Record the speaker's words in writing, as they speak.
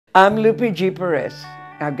I'm Lupe G. Perez.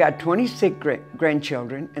 I've got 26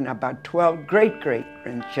 grandchildren and about 12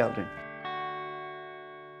 great-great-grandchildren.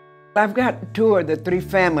 I've got two of the three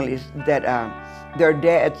families that their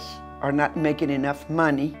dads are not making enough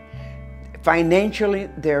money. Financially,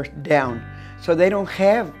 they're down. So they don't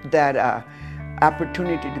have that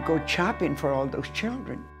opportunity to go shopping for all those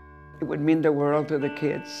children. It would mean the world to the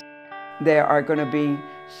kids. They are going to be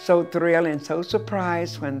so thrilled and so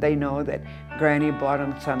surprised when they know that Granny bought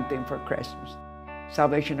them something for Christmas.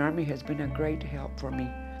 Salvation Army has been a great help for me.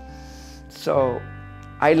 So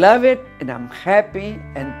I love it and I'm happy,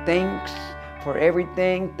 and thanks for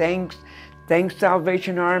everything. Thanks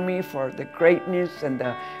Salvation Army for the greatness and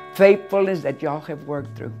the faithfulness that y'all have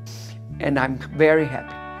worked through. And I'm very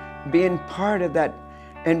happy being part of that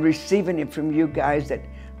and receiving it from you guys that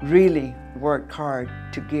really worked hard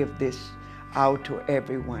to give this out to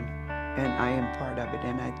everyone. And I am part of it,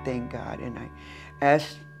 and I thank God, and I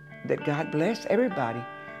ask that God bless everybody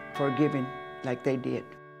for giving like they did.